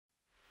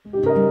You're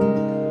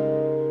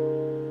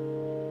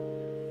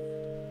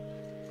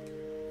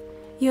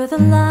the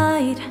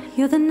light,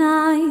 you're the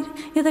night,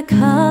 you're the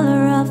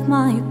color of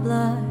my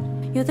blood.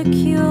 You're the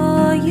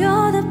cure,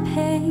 you're the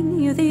pain,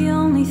 you're the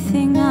only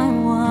thing I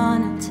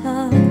wanna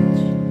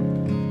touch.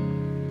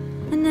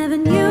 I never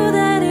knew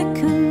that it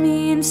could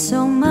mean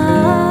so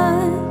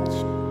much,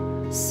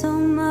 so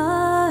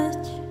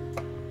much.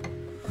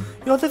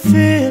 You're the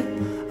fear,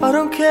 I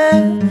don't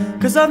care,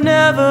 'cause I've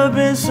never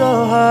been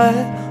so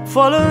high.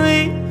 Follow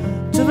me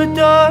to the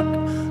dark,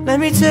 let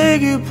me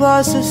take you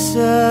past the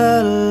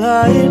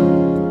satellite.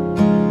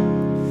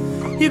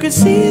 You can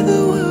see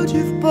the world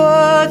you've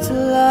brought to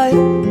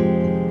life,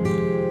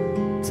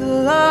 to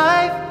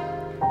life.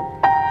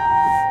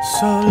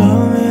 So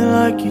love me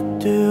like you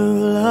do,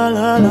 la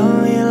la,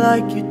 love me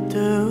like you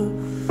do.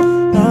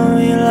 Love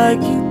me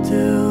like you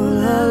do,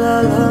 la la,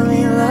 love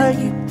me like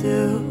you do.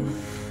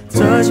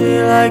 Touch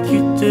me like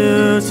you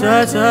do,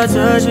 touch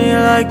me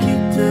like you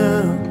do.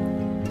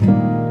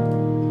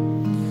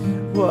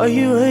 What are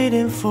you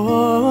waiting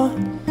for?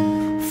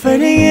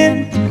 Fading in,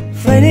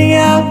 fading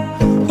out,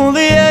 on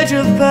the edge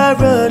of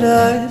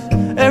paradise.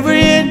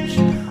 Every inch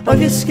of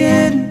your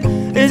skin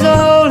is a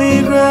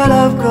holy grail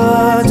I've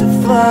got to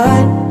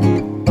find.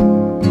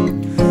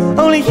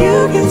 Only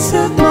you can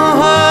set my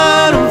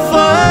heart on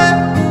fire,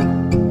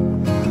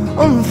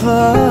 on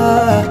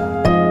fire.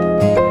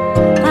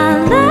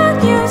 I'll let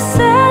you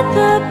set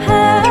the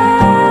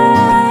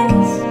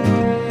pace,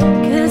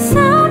 'cause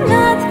I'm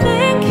not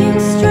thinking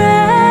straight.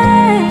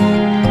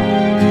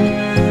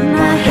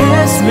 My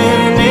head's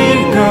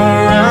Spinning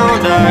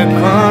around, I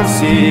can't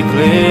see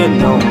clear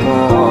no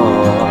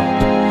more.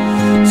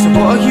 So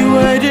what are you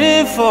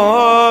waiting for?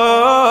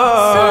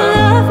 So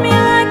love me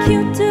like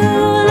you do,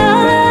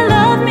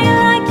 love me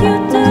like you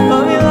do.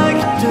 Love me like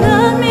you do,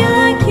 love me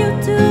like you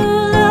do,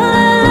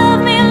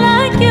 love me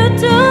like you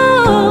do.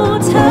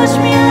 Touch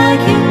me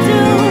like you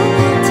do,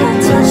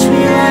 touch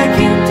me like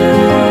you do.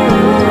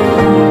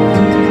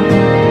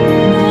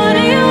 What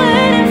are you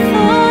waiting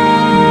for?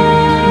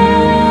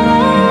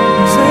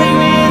 take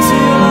me into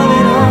your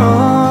loving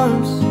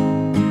arms.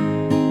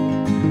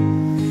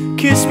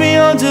 Kiss me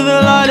under the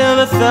light of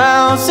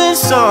 1,000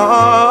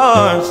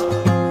 stars.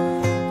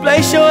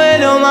 Place your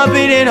head on my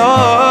beating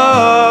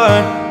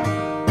heart,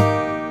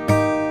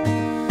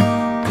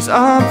 'cause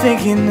I'm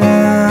thinking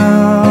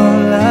out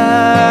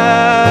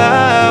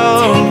loud.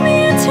 Take me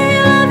into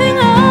your loving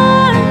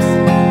arms.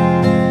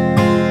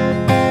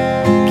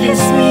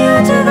 Kiss me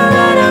under the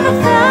light of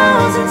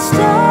 1,000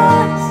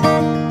 stars.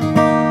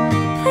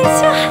 Place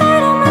your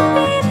head on my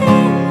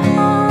beating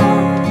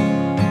heart,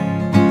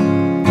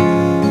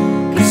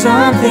 'Cause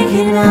I'm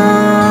thinking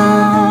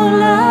out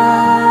loud.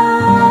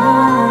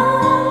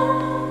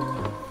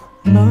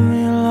 Love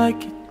me like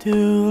you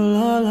do,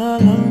 la la,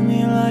 love me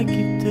like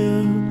you do.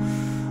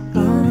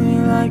 Love me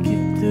like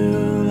you do,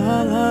 la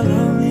la,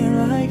 love me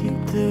like you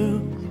do.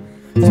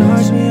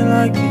 Touch me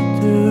like you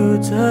do,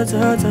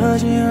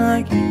 touch me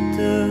like you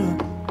do.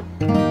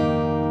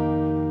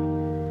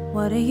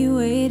 what are you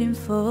waiting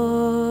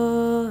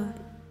for?